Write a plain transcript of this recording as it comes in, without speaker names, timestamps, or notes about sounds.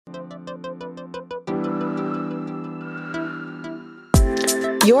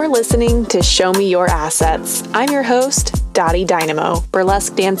You're listening to Show Me Your Assets. I'm your host, Dottie Dynamo,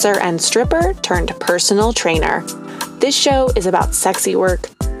 burlesque dancer and stripper turned personal trainer. This show is about sexy work,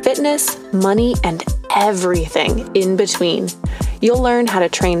 fitness, money, and everything in between. You'll learn how to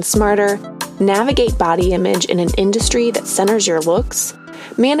train smarter, navigate body image in an industry that centers your looks,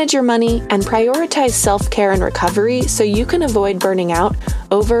 manage your money, and prioritize self-care and recovery so you can avoid burning out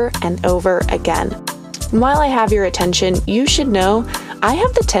over and over again. While I have your attention, you should know I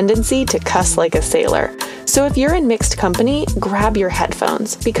have the tendency to cuss like a sailor. So if you're in mixed company, grab your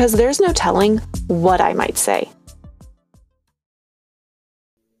headphones because there's no telling what I might say.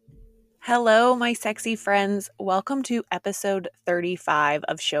 Hello, my sexy friends. Welcome to episode 35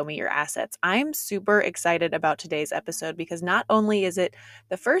 of Show Me Your Assets. I'm super excited about today's episode because not only is it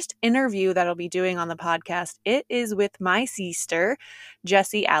the first interview that I'll be doing on the podcast, it is with my sister,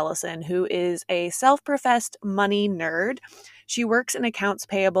 Jessie Allison, who is a self-professed money nerd. She works in accounts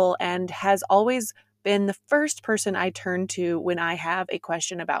payable and has always been the first person I turn to when I have a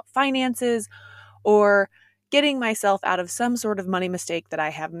question about finances or getting myself out of some sort of money mistake that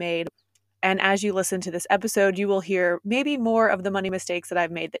I have made. And as you listen to this episode, you will hear maybe more of the money mistakes that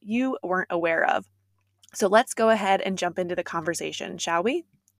I've made that you weren't aware of. So let's go ahead and jump into the conversation, shall we?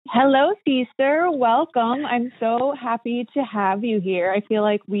 Hello, sister. Welcome. I'm so happy to have you here. I feel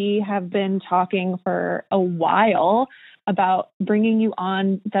like we have been talking for a while about bringing you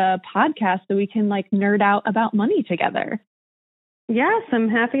on the podcast so we can nerd out about money together. Yes, I'm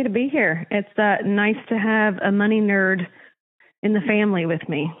happy to be here. It's nice to have a money nerd in the family with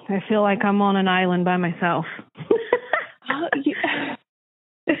me. I feel like I'm on an island by myself. I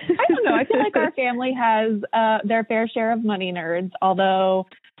don't know. I feel like our family has their fair share of money nerds, although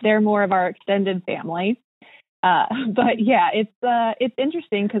they're more of our extended family. But yeah, it's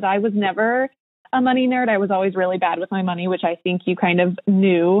interesting because I was never a money nerd. I was always really bad with my money, which I think you kind of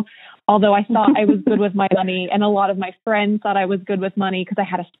knew. Although I thought I was good with my money, and a lot of my friends thought I was good with money because I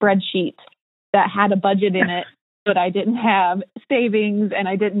had a spreadsheet that had a budget in it. But I didn't have savings and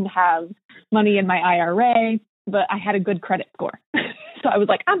I didn't have money in my IRA, but I had a good credit score. So I was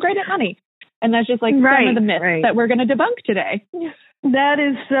like, I'm great at money. And that's just some of the myths that we're going to debunk today. That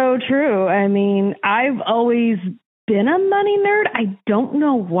is so true. I mean, I've always been a money nerd. I don't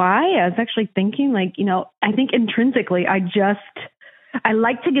know why. I was actually thinking I think intrinsically, I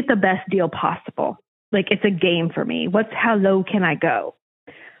like to get the best deal possible. It's a game for me. How low can I go?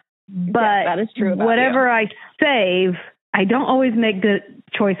 But that is true about whatever I save, I don't always make good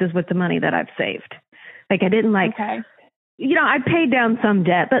choices with the money that I've saved. I didn't I paid down some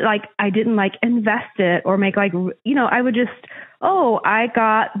debt, but I didn't invest it or make I would just, I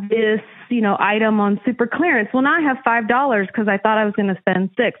got this, item on super clearance. Well, now I have $5 because I thought I was going to spend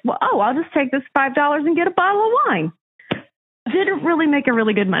 $6. Well, I'll just take this $5 and get a bottle of wine. Didn't really make a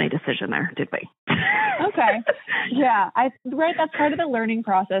really good money decision there, did we? Okay. Yeah, that's part of the learning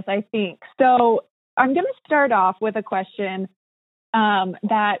process, I think. So I'm going to start off with a question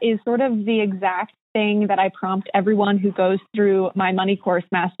that is sort of the exact thing that I prompt everyone who goes through my money course,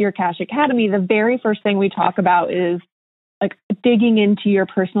 Master Your Cash Academy. The very first thing we talk about is digging into your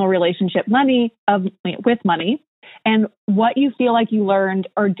personal relationship with money and what you feel like you learned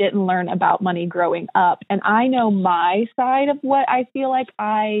or didn't learn about money growing up. And I know my side of what I feel like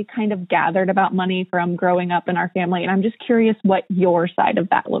I kind of gathered about money from growing up in our family. And I'm just curious what your side of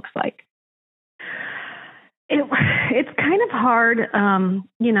that looks like. It's kind of hard.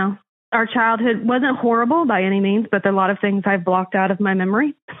 Our childhood wasn't horrible by any means, but there are a lot of things I've blocked out of my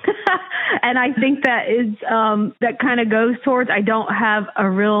memory. And I think that is that kind of goes towards I don't have a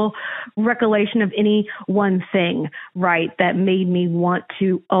real recollection of any one thing, right, that made me want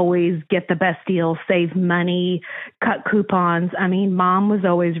to always get the best deal, save money, cut coupons. I mean, Mom was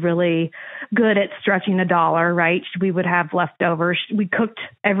always really good at stretching a dollar, right? We would have leftovers. We cooked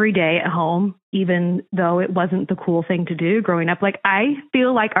every day at home, even though it wasn't the cool thing to do growing up. I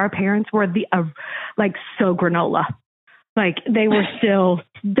feel like our parents were so granola. They were so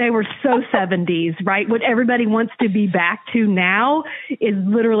 70s, right? What everybody wants to be back to now is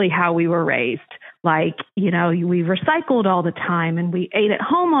literally how we were raised. We recycled all the time and we ate at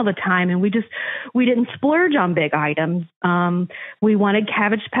home all the time and we didn't splurge on big items. We wanted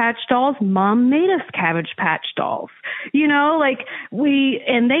Cabbage Patch dolls. Mom made us Cabbage Patch dolls,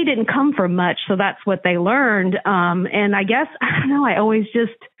 and they didn't come from much. So that's what they learned. And I guess, I don't know,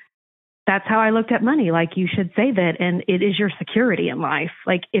 that's how I looked at money. You should save it and it is your security in life.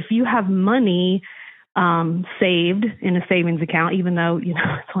 If you have money saved in a savings account, even though,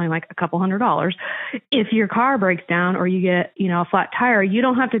 it's only a couple $100, if your car breaks down or you get, a flat tire, you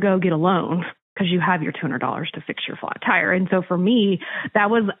don't have to go get a loan because you have your $200 to fix your flat tire. And so for me,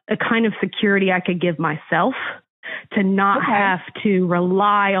 that was a kind of security I could give myself to not have to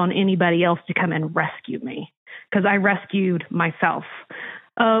rely on anybody else to come and rescue me, because I rescued myself.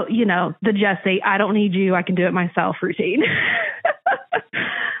 Oh, the Jessie, I don't need you, I can do it myself routine.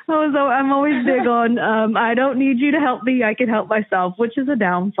 I'm always big on, I don't need you to help me, I can help myself, which is a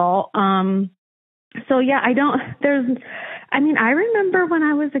downfall. I remember when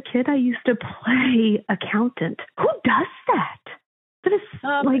I was a kid, I used to play accountant. Who does that? That is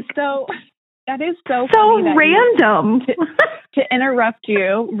that is so random.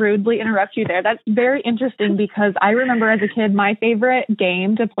 To rudely interrupt you there. That's very interesting, because I remember as a kid, my favorite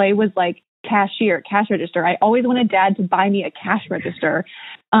game to play was like cash register. I always wanted Dad to buy me a cash register.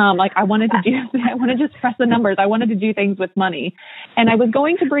 I wanted to just press the numbers. I wanted to do things with money. And I was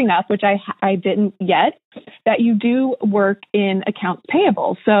going to bring up, which I didn't yet, that you do work in accounts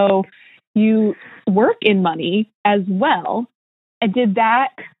payable. So you work in money as well. And did that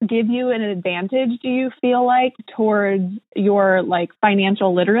give you an advantage, do you feel like, towards your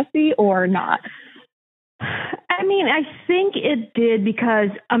financial literacy or not? I think it did, because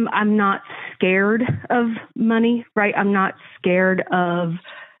I'm not scared of money, right? I'm not scared of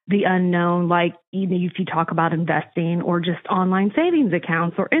the unknown, if you talk about investing or just online savings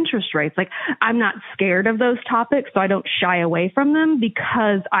accounts or interest rates. I'm not scared of those topics, so I don't shy away from them,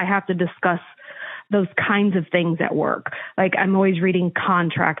 because I have to discuss those kinds of things at work. I'm always reading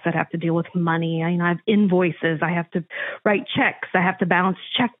contracts that have to deal with money. I have invoices. I have to write checks. I have to balance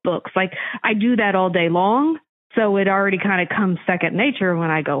checkbooks. I do that all day long. So it already kind of comes second nature when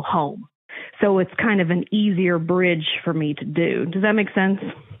I go home. So it's kind of an easier bridge for me to do. Does that make sense?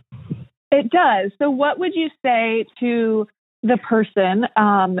 It does. So what would you say to the person,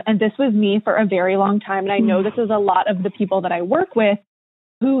 and this was me for a very long time, and I know this is a lot of the people that I work with,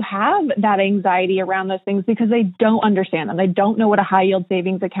 who have that anxiety around those things because they don't understand them. They don't know what a high yield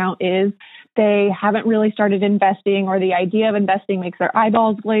savings account is. They haven't really started investing, or the idea of investing makes their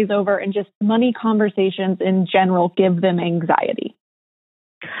eyeballs glaze over, and just money conversations in general give them anxiety.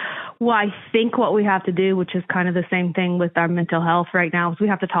 Well, I think what we have to do, which is kind of the same thing with our mental health right now, is we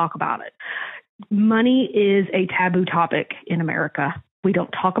have to talk about it. Money is a taboo topic in America. We don't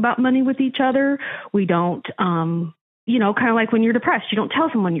talk about money with each other. We don't, kind of like when you're depressed, you don't tell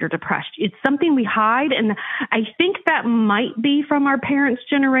someone you're depressed. It's something we hide. And I think that might be from our parents'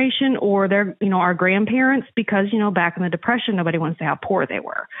 generation or our grandparents, because, back in the Depression, nobody wants to say how poor they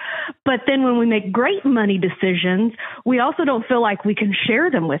were. But then when we make great money decisions, we also don't feel like we can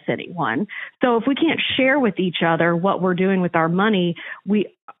share them with anyone. So if we can't share with each other what we're doing with our money, we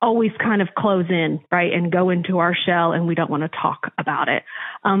always kind of close in, right, and go into our shell, and we don't want to talk about it.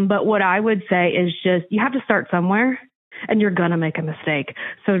 But what I would say is just, you have to start somewhere. And you're going to make a mistake.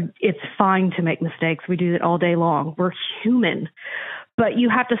 So it's fine to make mistakes. We do it all day long. We're human. But you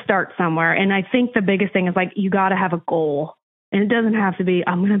have to start somewhere. And I think the biggest thing is you got to have a goal. And it doesn't have to be,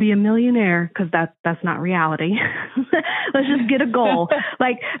 I'm going to be a millionaire, because that's not reality. Let's just get a goal.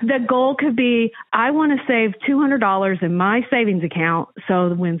 The goal could be, I want to save $200 in my savings account,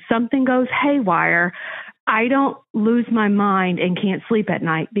 so when something goes haywire, I don't lose my mind and can't sleep at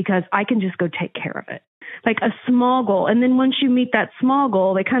night, because I can just go take care of it. A small goal. And then once you meet that small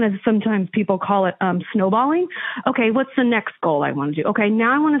goal, they kind of, sometimes people call it snowballing. Okay, what's the next goal I want to do? Okay,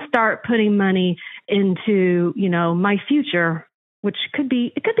 now I want to start putting money into, my future, which could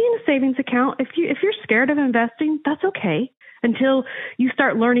be in a savings account. If you're scared of investing, that's okay. Until you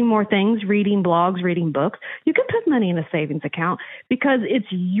start learning more things, reading blogs, reading books, you can put money in a savings account, because it's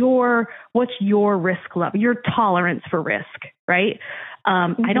what's your risk level, your tolerance for risk, right?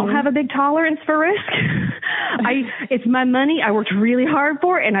 I don't have a big tolerance for risk. It's my money. I worked really hard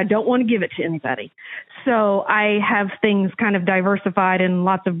for it, and I don't want to give it to anybody. So I have things kind of diversified in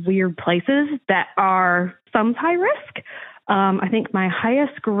lots of weird places that are some high risk. I think my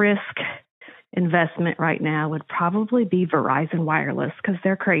highest risk investment right now would probably be Verizon Wireless, because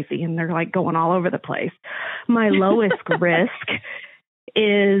they're crazy and they're going all over the place. My lowest risk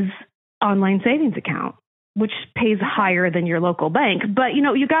is online savings account, which pays higher than your local bank. But,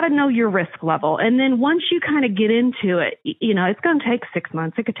 you got to know your risk level. And then once you kind of get into it, it's going to take 6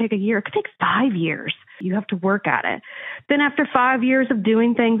 months. It could take a year. It could take 5 years. You have to work at it. Then after 5 years of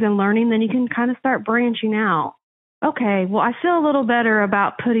doing things and learning, then you can kind of start branching out. Okay, well, I feel a little better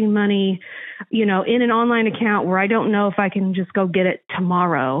about putting money, in an online account where I don't know if I can just go get it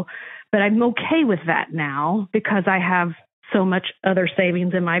tomorrow. But I'm okay with that now, because I have so much other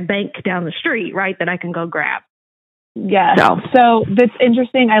savings in my bank down the street, right, that I can go grab. Yeah. So that's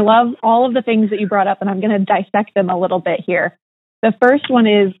interesting. I love all of the things that you brought up, and I'm going to dissect them a little bit here. The first one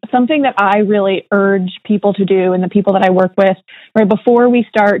is something that I really urge people to do, and the people that I work with, right before we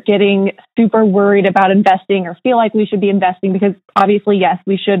start getting super worried about investing or feel like we should be investing, because obviously, yes,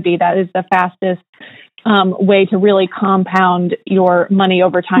 we should be. That is the fastest way to really compound your money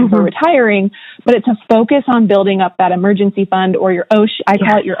over time for retiring. But it's to focus on building up that emergency fund, or your I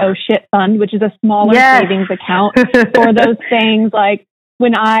call it your oh shit fund, which is a smaller savings account for those things like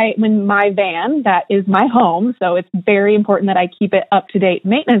when my van, that is my home, so it's very important that I keep it up to date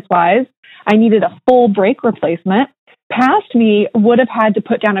maintenance wise. I needed a full brake replacement. Past me would have had to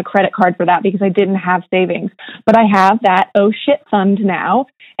put down a credit card for that because I didn't have savings, but I have that oh shit fund now.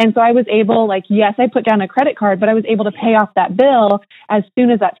 And so I was able, yes, I put down a credit card, but I was able to pay off that bill as soon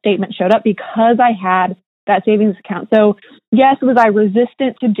as that statement showed up because I had that savings account. So yes, was I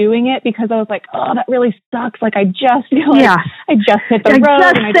resistant to doing it because I was like, oh, that really sucks. I just feel like I just hit the road.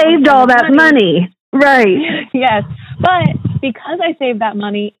 I just saved all that money. Right. Yes. But because I saved that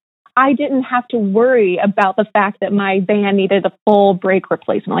money, I didn't have to worry about the fact that my van needed a full brake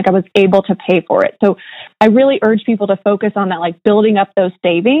replacement. I was able to pay for it. So I really urge people to focus on that, building up those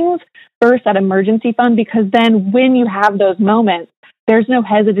savings first, that emergency fund, because then when you have those moments, there's no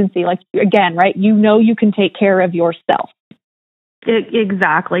hesitancy. Again, right? You can take care of yourself.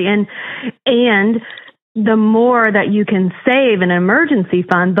 Exactly. And the more that you can save in an emergency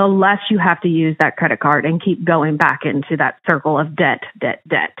fund, the less you have to use that credit card and keep going back into that circle of debt.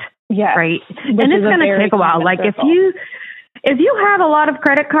 Yeah. Right. And it's going to take a while. If you have a lot of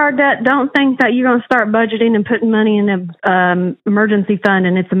credit card debt, don't think that you're going to start budgeting and putting money in an emergency fund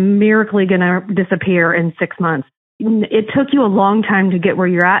and it's miraculously going to disappear in 6 months. It took you a long time to get where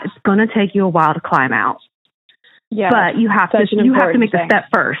you're at. It's going to take you a while to climb out. Yeah. But you have to make the step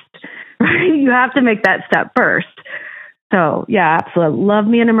first. Right? You have to make that step first. So yeah, absolutely. Love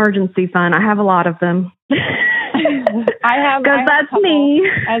me an emergency fund. I have a lot of them. I have, because that's me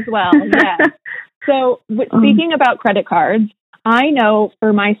as well. Yeah. So speaking about credit cards, I know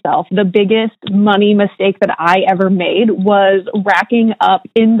for myself, the biggest money mistake that I ever made was racking up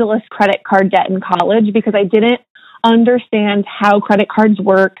endless credit card debt in college because I didn't understand how credit cards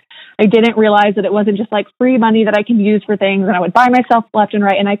work. I didn't realize that it wasn't just free money that I can use for things, and I would buy myself left and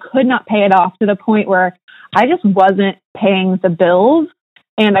right, and I could not pay it off to the point where I just wasn't paying the bills.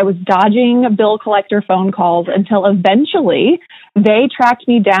 And I was dodging bill collector phone calls until eventually they tracked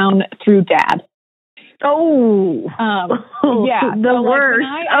me down through Dad. Oh, yeah. The worst.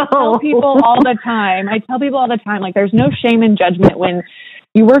 I tell people all the time, there's no shame in judgment when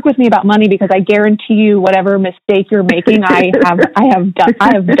you work with me about money, because I guarantee you whatever mistake you're making, I have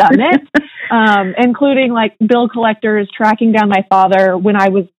done it, including bill collectors tracking down my father when I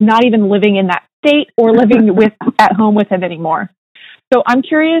was not even living in that state or living at home with him anymore. So I'm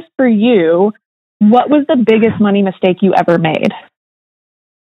curious for you, what was the biggest money mistake you ever made?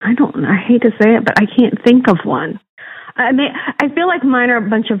 I hate to say it, but I can't think of one. I feel like mine are a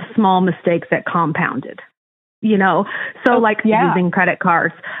bunch of small mistakes that compounded, So using credit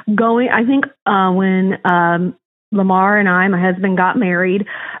cards, I think when Lamar and I, my husband, got married,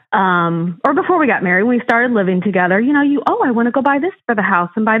 or before we got married, we started living together. I want to go buy this for the house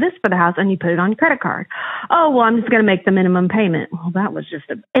and buy this for the house, and you put it on your credit card. Oh, well, I'm just going to make the minimum payment. Well, that was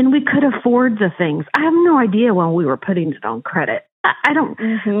and we could afford the things. I have no idea when we were putting it on credit. I don't,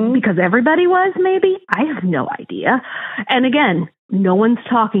 because everybody was, maybe. I have no idea. And again, no one's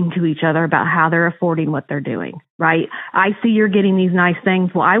talking to each other about how they're affording what they're doing, right? I see you're getting these nice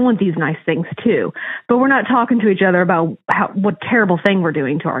things. Well, I want these nice things too. But we're not talking to each other about what terrible thing we're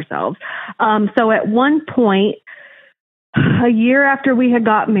doing to ourselves. So at one point, a year after we had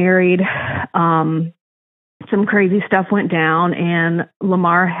got married, some crazy stuff went down, and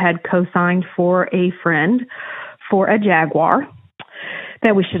Lamar had co-signed for a friend for a Jaguar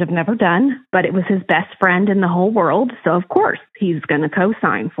that we should have never done, but it was his best friend in the whole world. So of course he's going to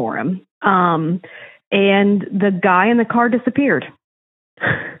co-sign for him. And the guy in the car disappeared.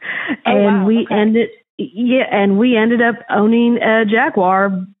 And we ended up owning a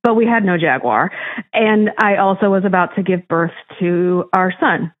Jaguar, but we had no Jaguar. And I also was about to give birth to our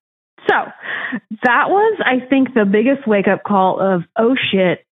son. So that was, I think, the biggest wake up call of, oh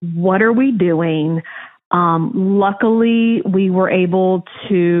shit, what are we doing? Luckily, we were able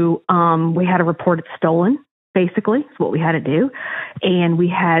to, we had to report it stolen, basically, is what we had to do. And we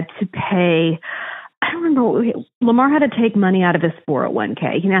had to pay, I don't remember, Lamar had to take money out of his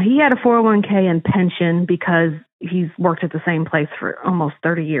 401k. Now, he had a 401k and pension because he's worked at the same place for almost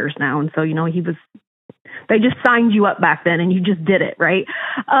 30 years now. And so, they just signed you up back then and you just did it, right?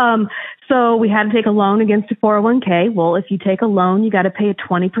 So we had to take a loan against a 401k. Well, if you take a loan, you got to pay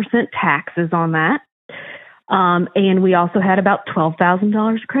 20% taxes on that. And we also had about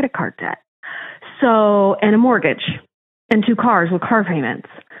 $12,000 credit card debt. So, and a mortgage and 2 cars with car payments.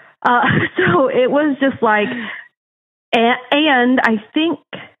 So it was just like, and I think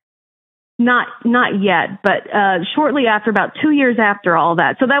not yet, but shortly after, about 2 years after all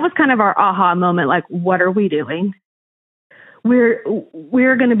that. So that was kind of our aha moment. Like, what are we doing? We're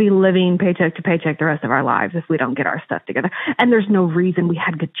going to be living paycheck to paycheck the rest of our lives if we don't get our stuff together. And there's no reason. We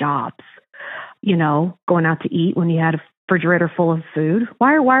had good jobs, you know, going out to eat when you had a refrigerator full of food.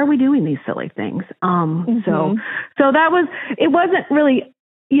 Why are we doing these silly things? So that was, it wasn't really,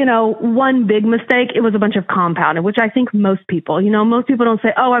 you know, one big mistake. It was a bunch of compounded, which I think most people don't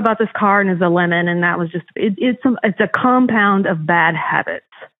say, oh, I bought this car and it's a lemon. And that was just, it's a compound of bad habits,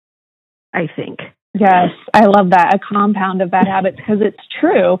 I think. Yes, I love that. A compound of bad habits, because it's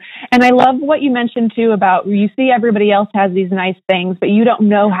true. And I love what you mentioned too about you see everybody else has these nice things, but you don't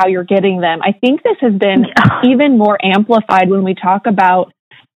know how you're getting them. I think this has been even more amplified when we talk about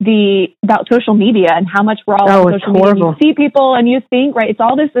social media and how much we're all on social media. You see people and you think, right, it's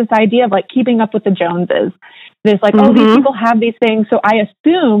all this idea of like keeping up with the Joneses. This like, oh, these people have these things, so I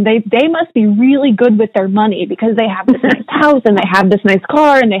assume they must be really good with their money because they have this nice house and they have this nice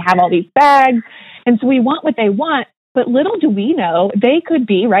car and they have all these bags. And so we want what they want, but little do we know, they could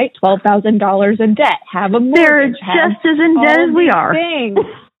be, right, $12,000 in debt, have a mortgage. They're just as in debt as we are. Things.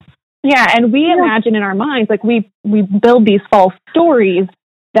 Yeah, and we imagine in our minds, like we build these false stories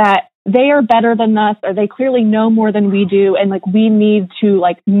that they are better than us, or they clearly know more than we do, and like we need to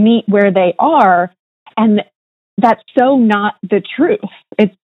like meet where they are. And that's so not the truth.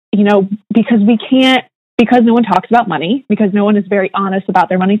 It's, you know, because no one talks about money, because no one is very honest about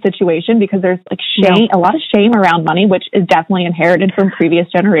their money situation, because there's like shame, a lot of shame around money, which is definitely inherited from previous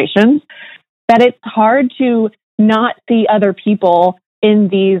generations, that it's hard to not see other people in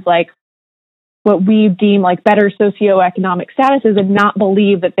these like what we deem like better socioeconomic statuses and not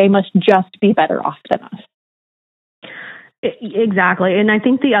believe that they must just be better off than us. Exactly. And I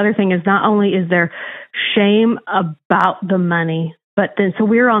think the other thing is not only is there shame about the money, but then, so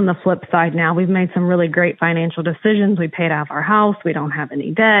we're on the flip side now. We've made some really great financial decisions. We paid off our house. We don't have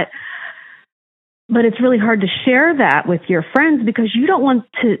any debt. But it's really hard to share that with your friends because you don't want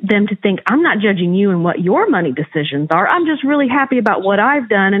them to think, I'm not judging you and what your money decisions are. I'm just really happy about what I've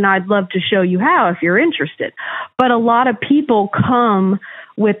done, and I'd love to show you how if you're interested. But a lot of people come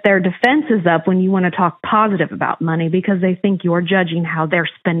with their defenses up when you want to talk positive about money because they think you're judging how they're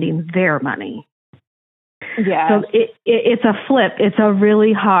spending their money. Yeah. So it's a flip. It's a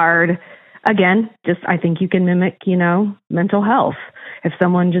really hard, again, just I think you can mimic, you know, mental health. If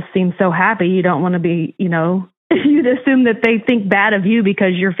someone just seems so happy, you don't want to be, you know, you'd assume that they think bad of you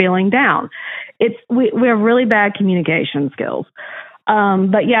because you're feeling down. We have really bad communication skills.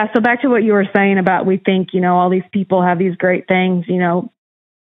 But yeah, so back to what you were saying about we think, you know, all these people have these great things, you know,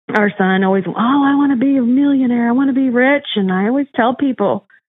 our son always, oh, I want to be a millionaire. I want to be rich. And I always tell people,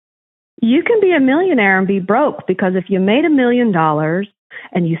 you can be a millionaire and be broke because if you made $1 million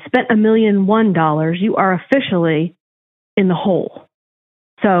and you spent $1,001,000, you are officially in the hole.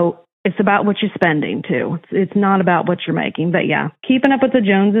 So it's about what you're spending too. It's not about what you're making. But yeah, keeping up with the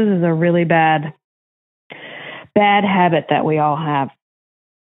Joneses is a really bad habit that we all have.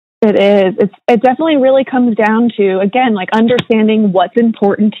 It is. It definitely really comes down to, again, like understanding what's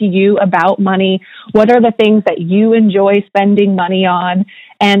important to you about money. What are the things that you enjoy spending money on?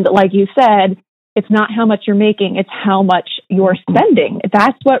 And like you said, it's not how much you're making, it's how much you're spending.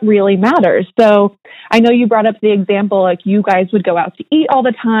 That's what really matters. So I know you brought up the example, like you guys would go out to eat all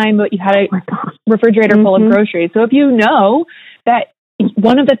the time, but you had a refrigerator full of groceries. So if you know that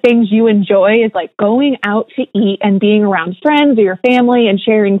one of the things you enjoy is like going out to eat and being around friends or your family and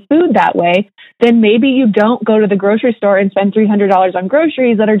sharing food that way, then maybe you don't go to the grocery store and spend $300 on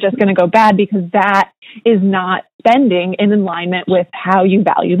groceries that are just going to go bad because that is not spending in alignment with how you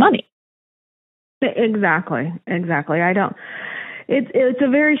value money. Exactly. It's a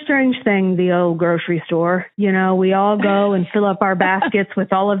very strange thing, the old grocery store. You know, we all go and fill up our baskets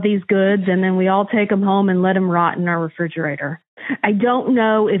with all of these goods, and then we all take them home and let them rot in our refrigerator. I don't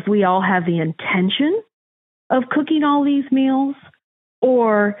know if we all have the intention of cooking all these meals,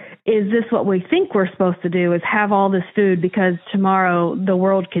 or is this what we think we're supposed to do, is have all this food because tomorrow the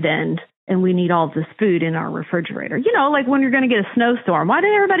world could end and we need all this food in our refrigerator. You know, like when you're going to get a snowstorm, why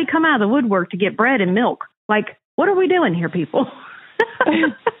did everybody come out of the woodwork to get bread and milk? Like, what are we doing here, people?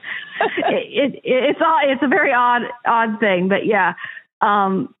 It's a very odd thing, but yeah,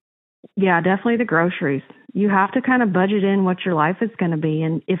 definitely the groceries. You have to kind of budget in what your life is going to be,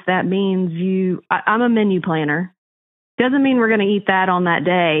 and if that means I'm a menu planner. Doesn't mean we're going to eat that on that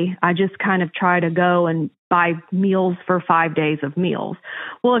day. I just kind of try to go and buy meals for 5 days of meals.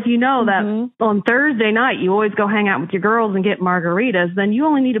 Well, if you know that on Thursday night you always go hang out with your girls and get margaritas, then you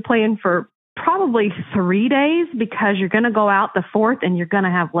only need to plan for probably 3 days, because you're going to go out the 4th and you're going to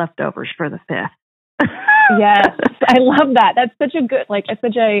have leftovers for the 5th. Yes, I love that. That's such a good, it's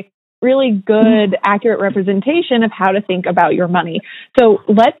such a really good, accurate representation of how to think about your money. So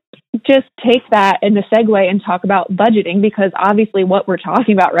let's just take that in the segue and talk about budgeting, because obviously what we're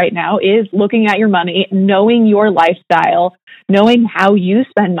talking about right now is looking at your money, knowing your lifestyle, knowing how you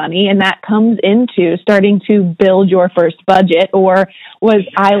spend money, and that comes into starting to build your first budget, or what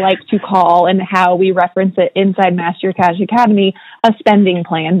I like to call, and how we reference it inside Master Your Cash Academy, a spending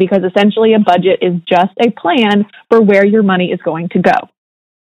plan, because essentially a budget is just a plan for where your money is going to go.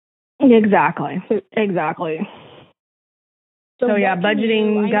 Exactly. So yeah,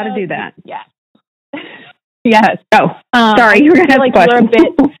 budgeting, got to do that. Yeah. Yes. Oh, sorry. You were going to like you're a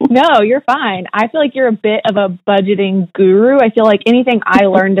bit. No, you're fine. I feel like you're a bit of a budgeting guru. I feel like anything I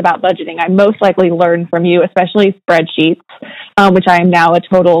learned about budgeting, I most likely learned from you, especially spreadsheets, which I am now a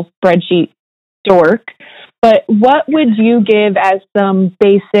total spreadsheet dork. But what would you give as some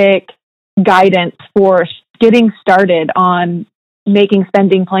basic guidance for getting started on making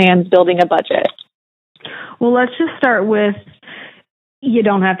spending plans, building a budget? Well, let's just start with, you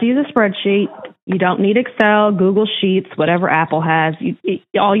don't have to use a spreadsheet. You don't need Excel, Google Sheets, whatever Apple has.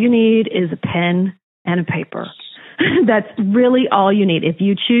 All you need is a pen and a paper. That's really all you need. If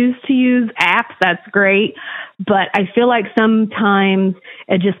you choose to use apps, that's great. But I feel like sometimes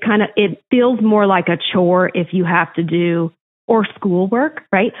it just it feels more like a chore if you have to do, or schoolwork,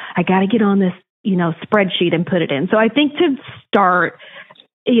 right? I got to get on this, spreadsheet and put it in. So I think to start,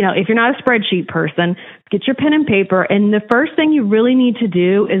 if you're not a spreadsheet person, get your pen and paper. And the first thing you really need to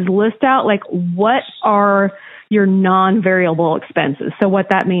do is list out, what are your non-variable expenses. So what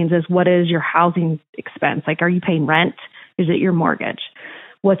that means is, what is your housing expense? Are you paying rent? Is it your mortgage?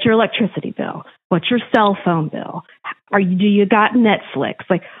 What's your electricity bill? What's your cell phone bill? Do you got Netflix?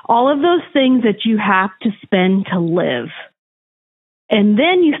 All of those things that you have to spend to live. And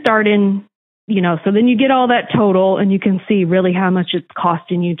then you start in, so then you get all that total and you can see really how much it's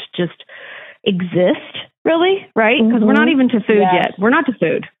costing you to just exist, really, right? Because we're not even to food yet. We're not to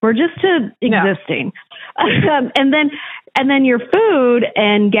food. We're just to existing. And then your food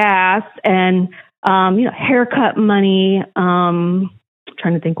and gas and, haircut money,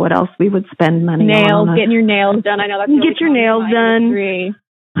 trying to think what else we would spend money on. Getting your nails done. I know that's really get your nails done.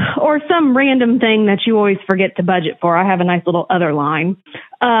 Or some random thing that you always forget to budget for. I have a nice little other line.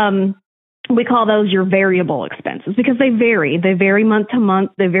 We call those your variable expenses, because they vary. They vary month to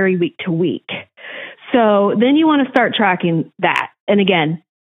month. They vary week to week. So then you want to start tracking that. And again,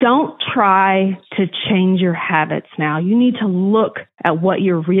 don't try to change your habits now. You need to look at what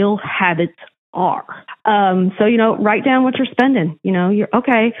your real habits are. So, write down what you're spending. You're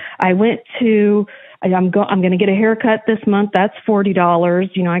okay. I'm going to get a haircut this month. That's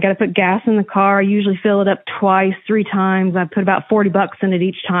 $40. I got to put gas in the car. I usually fill it up 3 times. I put about $40 in it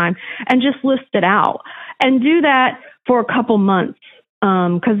each time, and just list it out and do that for a couple months.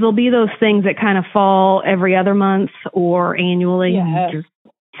 Cause there'll be those things that kind of fall every other month or annually. Just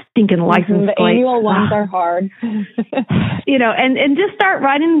stinking license The plate. annual ones are hard. And just start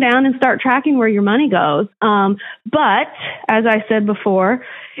writing down and start tracking where your money goes. But as I said before,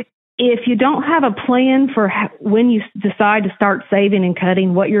 if you don't have a plan for when you decide to start saving and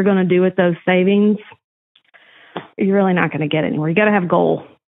cutting, what you're going to do with those savings, you're really not going to get anywhere. You got to have a goal.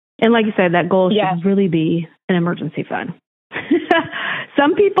 And like you said, that goal should really be an emergency fund.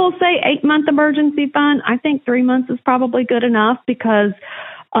 Some people say 8-month emergency fund. I think 3 months is probably good enough, because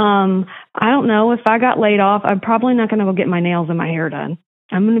I don't know, if I got laid off, I'm probably not going to go get my nails and my hair done.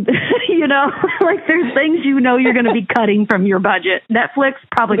 I'm going to, there's things you're going to be cutting from your budget. Netflix,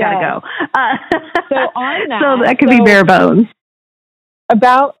 probably got to go. So on that. So that could be bare bones.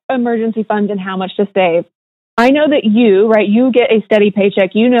 About emergency funds and how much to save. I know that you get a steady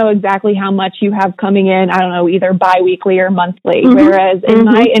paycheck. You know exactly how much you have coming in, I don't know, either biweekly or monthly. Whereas in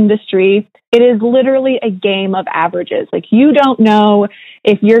my industry, it is literally a game of averages. You don't know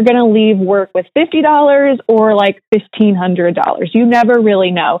if you're going to leave work with $50 or $1,500. You never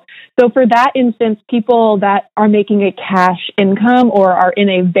really know. So for that instance, people that are making a cash income or are in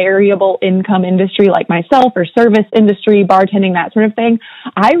a variable income industry like myself, or service industry, bartending, that sort of thing,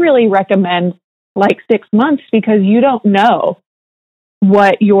 I really recommend 6 months, because you don't know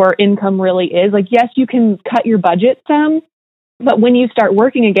what your income really is. Yes, you can cut your budget some, but when you start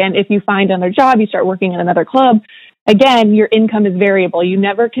working again, if you find another job, you start working in another club, again, your income is variable. You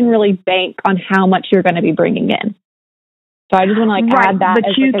never can really bank on how much you're going to be bringing in. So I just want to add that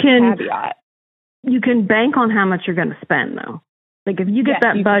as a caveat. you can bank on how much you're going to spend, though. Like if you get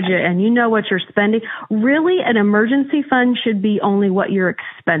that budget and you know what you're spending, really an emergency fund should be only what your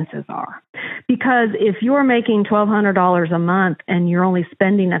expenses are. Because if you're making $1,200 a month and you're only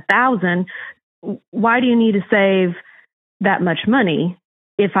spending $1,000, why do you need to save that much money?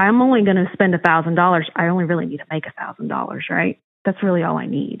 If I'm only going to spend $1,000, I only really need to make $1,000, right? That's really all I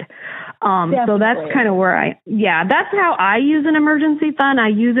need. So that's kind of where that's how I use an emergency fund. I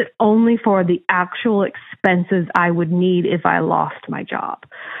use it only for the actual expenses I would need if I lost my job.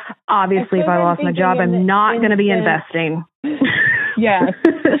 Obviously, if I lost my job, I'm not going to be investing. Yes.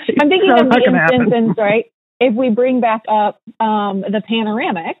 I'm thinking of the instance, right? If we bring back up the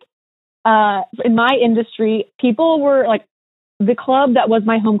panoramic, in my industry, people were like, the club that was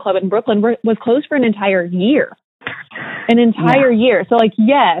my home club in Brooklyn was closed for an entire year. Year. So like,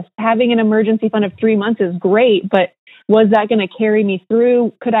 yes, having an emergency fund of 3 months is great, but was that going to carry me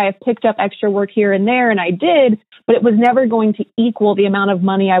through? Could I have picked up extra work here and there? And I did, but it was never going to equal the amount of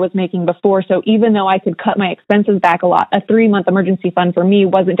money I was making before. So even though I could cut my expenses back a lot, a 3-month emergency fund for me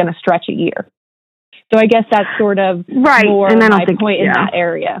wasn't going to stretch a year. So I guess that's sort of more my point in that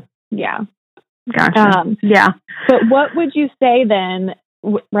area. Yeah. Gotcha. But what would you say then,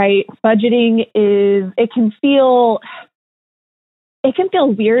 right? Budgeting it can feel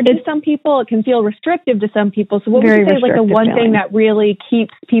weird to some people. It can feel restrictive to some people. So what would you say is like the one thing that really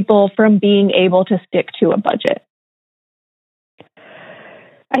keeps people from being able to stick to a budget?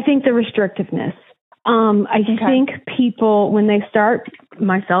 I think the restrictiveness. I think people, when they start,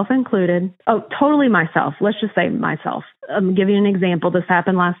 myself included, totally myself. Let's just say myself. Give you an example. This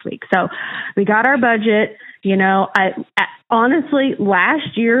happened last week. So we got our budget. You know, honestly,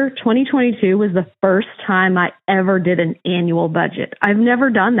 last year, 2022 was the first time I ever did an annual budget. I've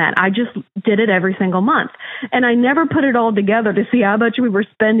never done that. I just did it every single month. And I never put it all together to see how much we were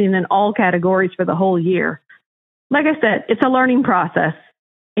spending in all categories for the whole year. Like I said, it's a learning process.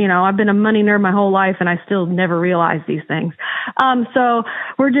 You know, I've been a money nerd my whole life and I still never realized these things. So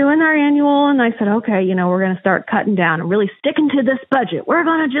we're doing our annual and I said, okay, you know, we're going to start cutting down and really sticking to this budget. We're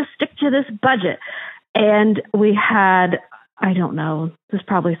going to just stick to this budget. And we had, I don't know, this is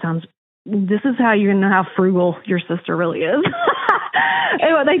how you're going to know how frugal your sister really is.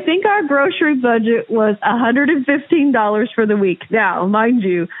 Anyway, I think our grocery budget was $115 for the week. Now, mind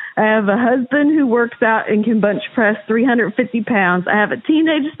you, I have a husband who works out and can bench press 350 pounds. I have a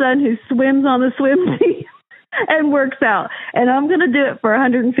teenage son who swims on the swim team and works out. And I'm going to do it for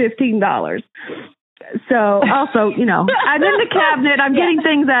 $115. So also, you know, I'm in the cabinet. I'm getting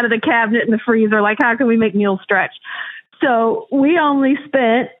things out of the cabinet in the freezer. Like, how can we make meals stretch? So we only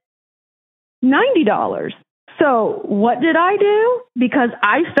spent $90. So what did I do? Because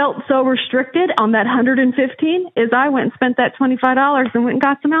I felt so restricted on that 115 is I went and spent that $25 and went and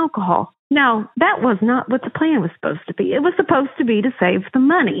got some alcohol. Now, that was not what the plan was supposed to be. It was supposed to be to save the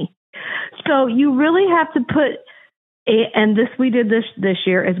money. So you really have to put, we did this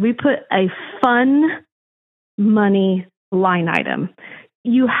year, is we put a fun money line item.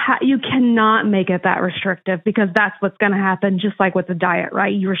 You cannot make it that restrictive because that's what's going to happen, just like with the diet,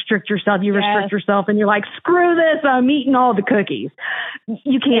 right? You restrict yourself, and you're like, screw this, I'm eating all the cookies.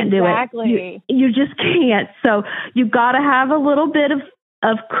 You can't do it. You just can't. So you've got to have a little bit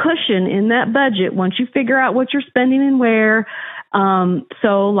of cushion in that budget once you figure out what you're spending and where.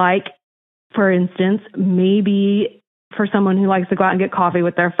 So like, for instance, maybe for someone who likes to go out and get coffee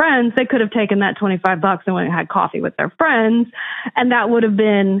with their friends, they could have taken that $25 and went and had coffee with their friends. And that would have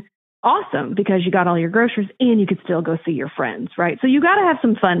been awesome because you got all your groceries and you could still go see your friends, right? So you got to have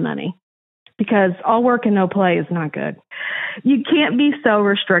some fun money because all work and no play is not good. You can't be so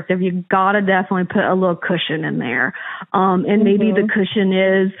restrictive. You got to definitely put a little cushion in there. And maybe the cushion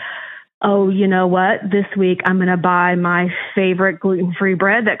is, oh, you know what? This week I'm going to buy my favorite gluten-free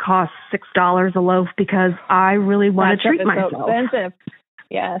bread that costs $6 a loaf because I really want to treat myself. So expensive.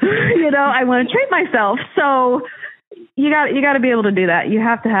 Yes. You know, I want to treat myself. So you got to be able to do that. You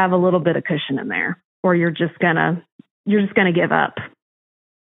have to have a little bit of cushion in there, or you're just gonna give up.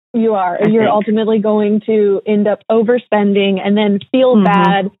 You are. You're ultimately going to end up overspending and then feel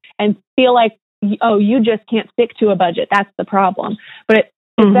bad and feel like, oh, you just can't stick to a budget. That's the problem. But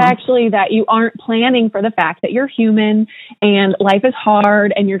it's actually that you aren't planning for the fact that you're human and life is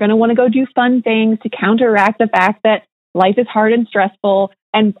hard and you're going to want to go do fun things to counteract the fact that life is hard and stressful.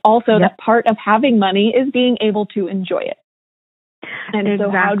 And also that part of having money is being able to enjoy it. And so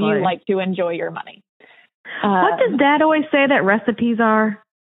how do you like to enjoy your money? What does Dad always say that recipes are?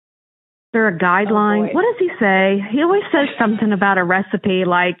 there a guideline? Oh, what does he say? He always says something about a recipe,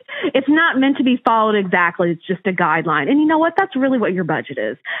 like it's not meant to be followed exactly. It's just a guideline. And you know what? That's really what your budget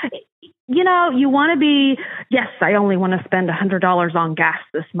is. You know, you want to be, yes, I only want to spend $100 on gas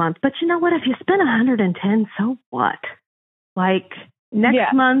this month. But you know what? If you spend 110, so what? Like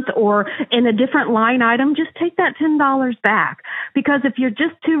next month or in a different line item, just take that $10 back. Because if you're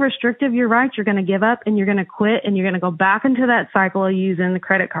just too restrictive, you're right, you're going to give up and you're going to quit and you're going to go back into that cycle of using the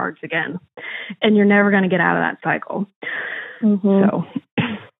credit cards again. And you're never going to get out of that cycle. Mm-hmm. So,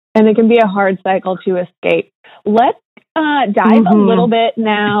 and it can be a hard cycle to escape. Let's dive a little bit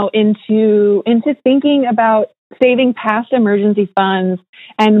now into thinking about saving past emergency funds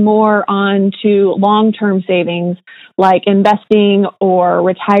and more on to long-term savings like investing or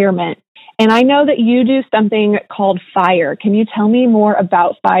retirement. And I know that you do something called FIRE. Can you tell me more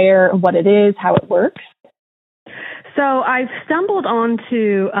about FIRE, what it is, how it works? So I've stumbled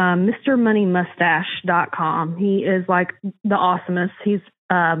onto MrMoneyMustache.com. He is like the awesomest. He's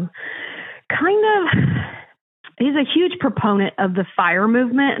he's a huge proponent of the FIRE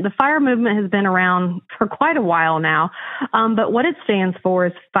movement. The FIRE movement has been around for quite a while now. But what it stands for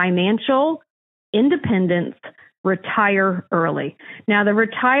is Financial Independence, Retire Early. Now, the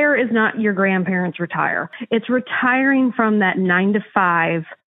retire is not your grandparents' retire. It's retiring from that 9 to 5,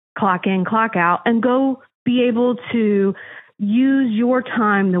 clock in, clock out, and go be able to use your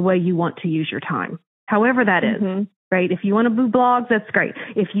time the way you want to use your time, however that is. Right? If you want to do blogs, that's great.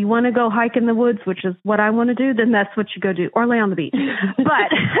 If you want to go hike in the woods, which is what I want to do, then that's what you go do, or lay on the beach.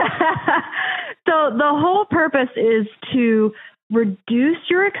 But so the whole purpose is to reduce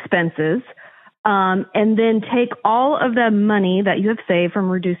your expenses and then take all of the money that you have saved from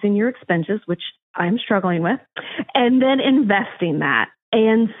reducing your expenses, which I'm struggling with, and then investing that.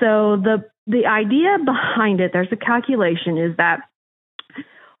 And so the idea behind it, there's a calculation, is that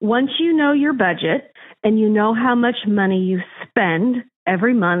once you know your budget, and you know how much money you spend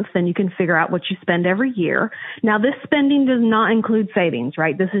every month, then you can figure out what you spend every year. Now, this spending does not include savings,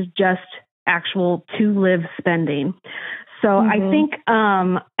 right? This is just actual to-live spending. So I think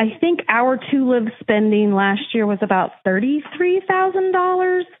our to-live spending last year was about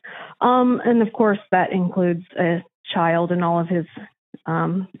 $33,000. And of course, that includes a child and all of his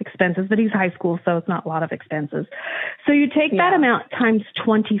expenses, but he's high school, so it's not a lot of expenses. So you take that amount times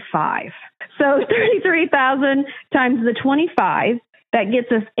 25. So 33,000 times the 25, that gets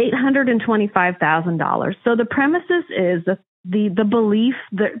us $825,000. So the premises is the belief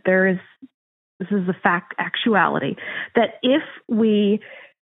that this is a fact, actuality, that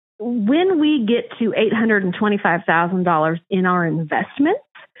when we get to $825,000 in our investments,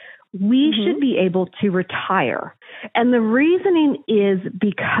 we should be able to retire. And the reasoning is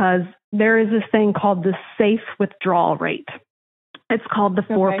because there is this thing called the safe withdrawal rate. It's called the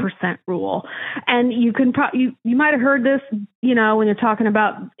 4% rule. And you can you might have heard this, you know, when you're talking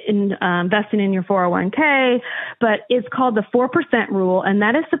about investing in your 401k, but it's called the 4% rule. And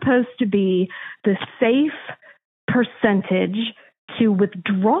that is supposed to be the safe percentage to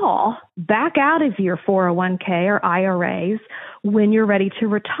withdraw back out of your 401k or IRAs when you're ready to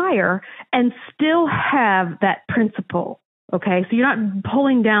retire and still have that principal. Okay. So you're not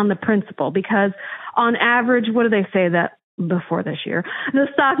pulling down the principal, because on average, what do they say that before this year, the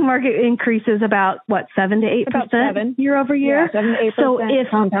stock market increases about 7 to 8% year over year. Yeah, 7 to 8%. So if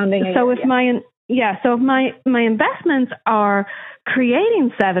compounding. So if my investments are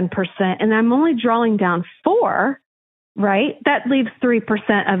creating 7% and I'm only drawing down 4%, right? That leaves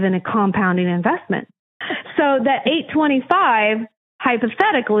 3% of a compounding investment. So that 825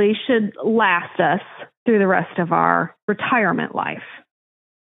 hypothetically should last us through the rest of our retirement life.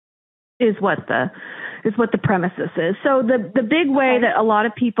 Is what the premises is. So the big way that a lot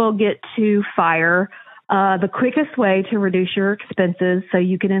of people get to FIRE, the quickest way to reduce your expenses so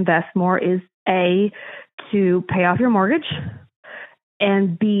you can invest more is A, to pay off your mortgage,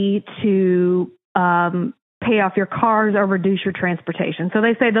 and B, to pay off your cars or reduce your transportation. So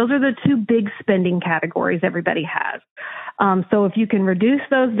they say those are the two big spending categories everybody has. So if you can reduce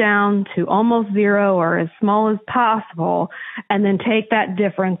those down to almost zero or as small as possible, and then take that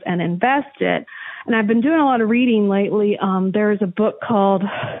difference and invest it. And I've been doing a lot of reading lately. There's a book called,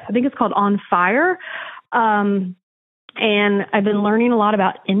 I think it's called On FIRE. And I've been learning a lot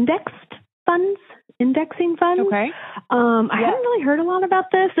about indexing funds. Okay. I hadn't really heard a lot about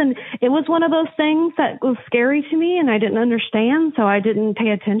this, and it was one of those things that was scary to me and I didn't understand, so I didn't pay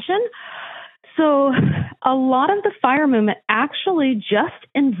attention. So a lot of the FIRE movement actually just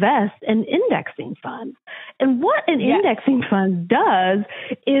invest in indexing funds. And what an indexing fund does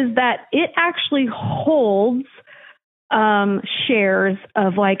is that it actually holds shares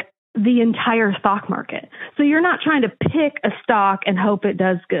of like the entire stock market. So you're not trying to pick a stock and hope it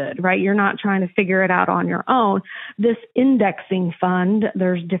does good, right? You're not trying to figure it out on your own. This indexing fund,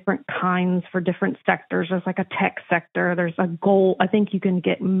 there's different kinds for different sectors. There's like a tech sector. There's a gold. I think you can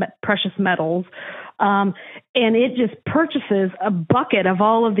get precious metals. And it just purchases a bucket of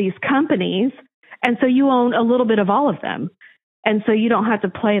all of these companies. And so you own a little bit of all of them. And so you don't have to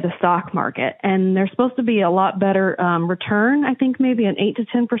play the stock market. And there's supposed to be a lot better return. I think maybe an 8 to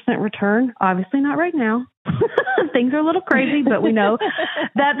 10% return. Obviously not right now. Things are a little crazy, but we know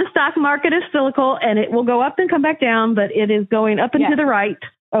that the stock market is cyclical and it will go up and come back down, but it is going up and to the right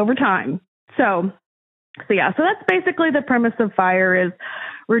over time. So that's basically the premise of FIRE is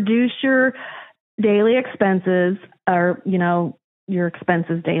reduce your daily expenses or, your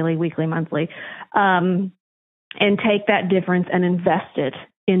expenses daily, weekly, monthly, and take that difference and invest it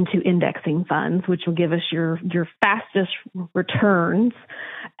into indexing funds, which will give us your fastest returns.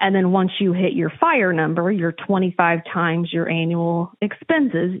 And then once you hit your FIRE number, your 25 times your annual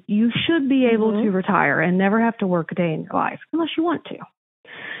expenses, you should be able to retire and never have to work a day in your life unless you want to.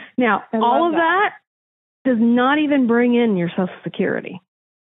 Now, all of that does not even bring in your Social Security.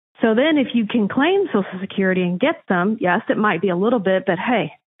 So then if you can claim Social Security and get some, yes, it might be a little bit, but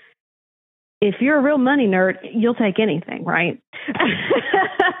hey, if you're a real money nerd, you'll take anything, right?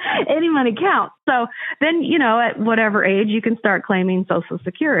 Any money counts. So then, at whatever age, you can start claiming Social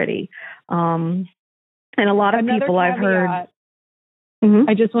Security. And a lot of people I've heard.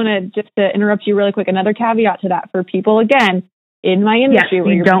 I just want to interrupt you really quick. Another caveat to that for people, again, in my industry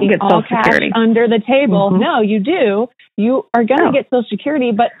where you're don't get all Social cash Security under the table. No, you do. You are going to get Social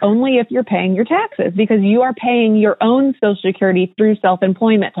Security, but only if you're paying your taxes because you are paying your own Social Security through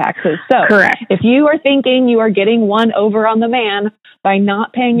self-employment taxes. So correct. If you are thinking you are getting one over on the man by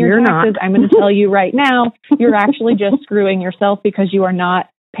not paying your taxes, I'm going to tell you right now, you're actually just screwing yourself because you are not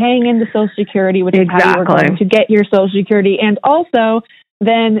paying into Social Security, which is how you are going to get your Social Security. And also,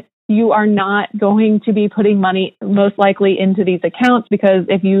 then you are not going to be putting money most likely into these accounts because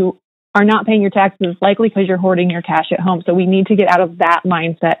if you are not paying your taxes, it's likely because you're hoarding your cash at home. So we need to get out of that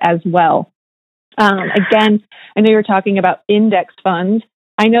mindset as well. Again, I know you're talking about index funds.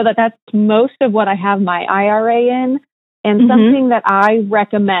 I know that that's most of what I have my IRA in. And something that I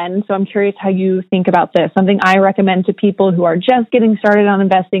recommend, so I'm curious how you think about this, something I recommend to people who are just getting started on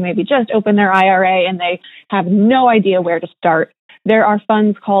investing, maybe just open their IRA and they have no idea where to start. There are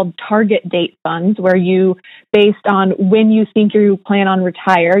funds called target date funds where you, based on when you think you plan on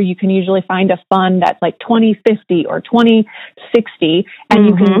retire, you can usually find a fund that's like 2050 or 2060, and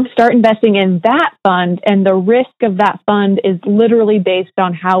you can start investing in that fund. And the risk of that fund is literally based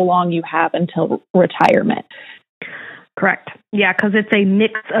on how long you have until retirement. Correct. Yeah, because it's a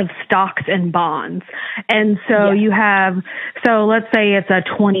mix of stocks and bonds. And so you have, so let's say it's a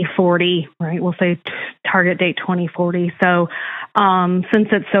 2040, right? We'll say target date 2040. So since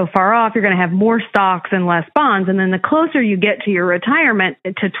it's so far off, you're going to have more stocks and less bonds. And then the closer you get to your retirement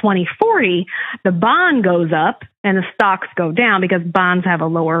to 2040, the bond goes up and the stocks go down because bonds have a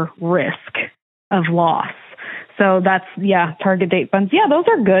lower risk of loss. So that's, target date funds. Yeah, those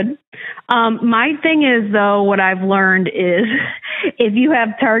are good. My thing is, though, what I've learned is if you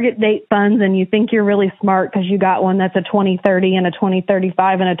have target date funds and you think you're really smart because you got one that's a 2030 and a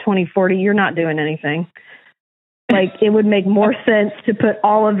 2035 and a 2040, you're not doing anything. Like, it would make more sense to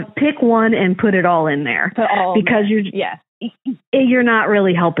pick one and put it all in there because you're not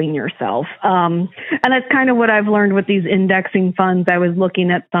really helping yourself. And that's kind of what I've learned with these indexing funds. I was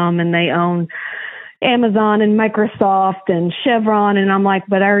looking at some and they own Amazon and Microsoft and Chevron. And I'm like,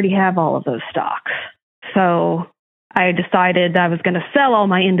 but I already have all of those stocks. So I decided I was going to sell all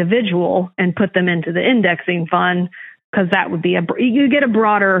my individual and put them into the indexing fund because that would be you get a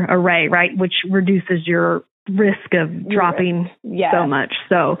broader array, right? Which reduces your risk of dropping so much.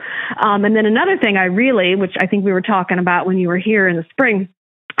 So, and then another thing which I think we were talking about when you were here in the spring,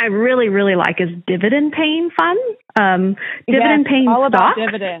 I really, really like is dividend paying funds. Dividend paying all stocks. About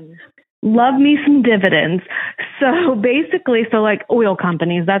dividends. Love me some dividends. So basically, like oil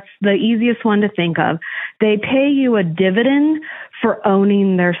companies, that's the easiest one to think of. They pay you a dividend for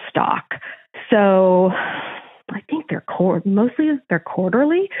owning their stock. So I think they're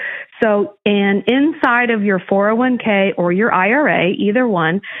quarterly. So, and inside of your 401k or your IRA, either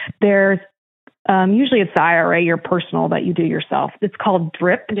one, there's usually it's the IRA, your personal that you do yourself. It's called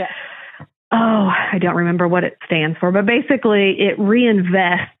DRIP. Yeah. Oh, I don't remember what it stands for, but basically it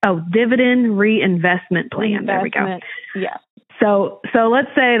dividend reinvestment plan. There we go. Yeah. So let's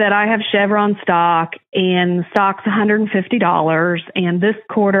say that I have Chevron stock and the stock's $150 and this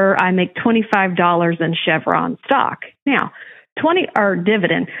quarter I make $25 in Chevron stock. Now, 20 or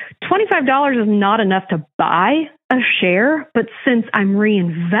dividend. $25 is not enough to buy a share, but since I'm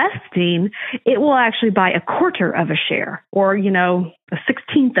reinvesting, it will actually buy a quarter of a share or, a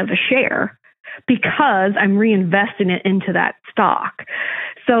 16th of a share because I'm reinvesting it into that stock.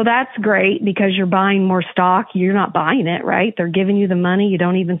 So that's great because you're buying more stock. You're not buying it, right? They're giving you the money. You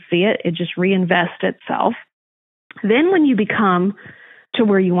don't even see it. It just reinvests itself. Then when you become to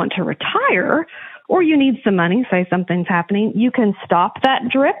where you want to retire or you need some money, say something's happening, you can stop that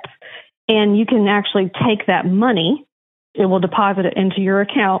drip and you can actually take that money. It will deposit it into your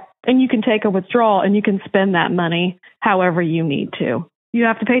account and you can take a withdrawal and you can spend that money however you need to. You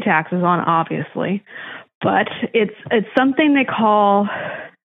have to pay taxes on it, obviously, but it's something they call,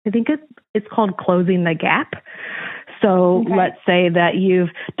 I think it's called closing the gap. So Let's say that you've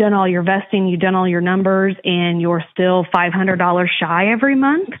done all your vesting, you've done all your numbers, and you're still $500 shy every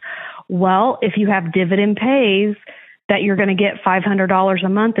month. Well, if you have dividend pays that you're going to get $500 a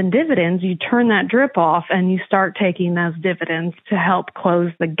month in dividends, you turn that drip off and you start taking those dividends to help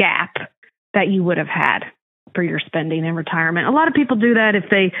close the gap that you would have had for your spending in retirement. A lot of people do that if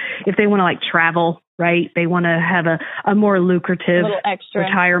they want to travel, right? They want to have a more lucrative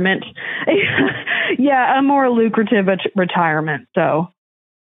retirement. Yeah, a more lucrative retirement. So,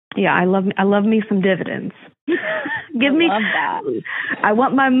 yeah, I love me some dividends. Love that. I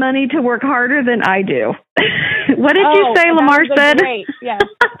want my money to work harder than I do. What did you say, Lamar said? Great. Yes.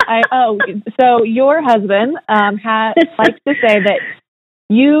 So your husband likes to say that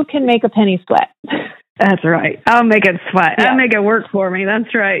you can make a penny sweat. That's right. I'll make it sweat. Yeah. I'll make it work for me.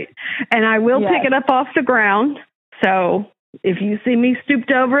 That's right. And I will pick it up off the ground. So if you see me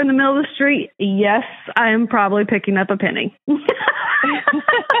stooped over in the middle of the street, yes, I am probably picking up a penny.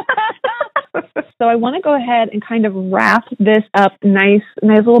 So I want to go ahead and kind of wrap this up, nice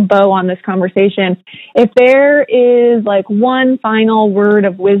little bow on this conversation. If there is one final word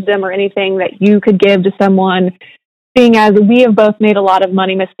of wisdom or anything that you could give to someone, seeing as we have both made a lot of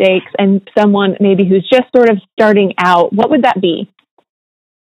money mistakes and someone maybe who's just sort of starting out, what would that be?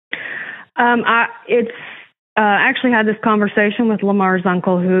 Actually had this conversation with Lamar's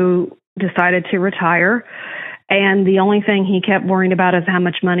uncle who decided to retire. And the only thing he kept worrying about is how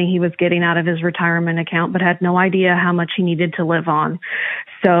much money he was getting out of his retirement account, but had no idea how much he needed to live on.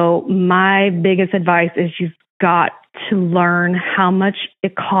 So my biggest advice is you've got to learn how much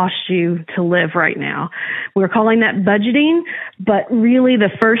it costs you to live right now. We're calling that budgeting, but really the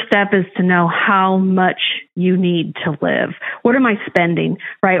first step is to know how much you need to live. What am I spending,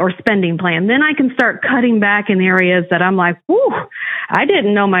 right? Or spending plan. Then I can start cutting back in areas that I'm like, whew, I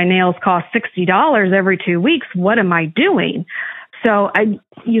didn't know my nails cost $60 every 2 weeks. What am I doing? So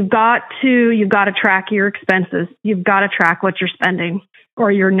you've got to track your expenses. You've got to track what you're spending,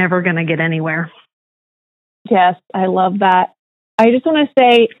 or you're never going to get anywhere. Yes, I love that. I just want to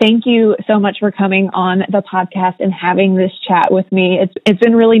say thank you so much for coming on the podcast and having this chat with me. It's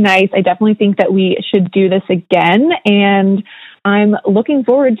been really nice. I definitely think that we should do this again, and I'm looking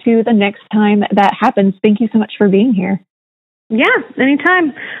forward to the next time that happens. Thank you so much for being here. Yeah,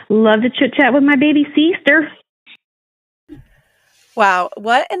 anytime. Love to chit chat with my baby sister. Wow,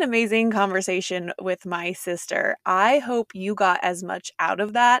 what an amazing conversation with my sister. I hope you got as much out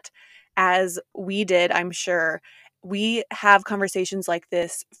of that as we did, I'm sure. We have conversations like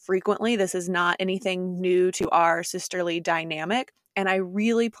this frequently. This is not anything new to our sisterly dynamic. And I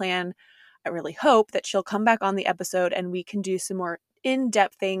really hope that she'll come back on the episode and we can do some more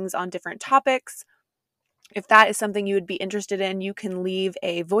in-depth things on different topics. If that is something you would be interested in, you can leave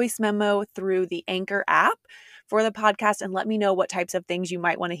a voice memo through the Anchor app for the podcast and let me know what types of things you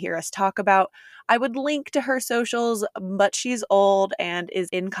might want to hear us talk about. I would link to her socials, but she's old and is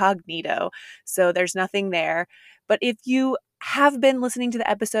incognito, so there's nothing there. But if you have been listening to the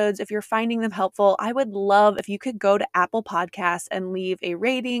episodes, if you're finding them helpful, I would love if you could go to Apple Podcasts and leave a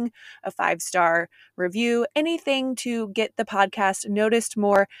rating, a 5-star review, anything to get the podcast noticed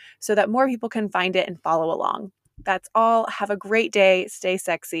more so that more people can find it and follow along. That's all. Have a great day. Stay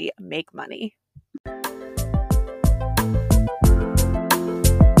sexy. Make money.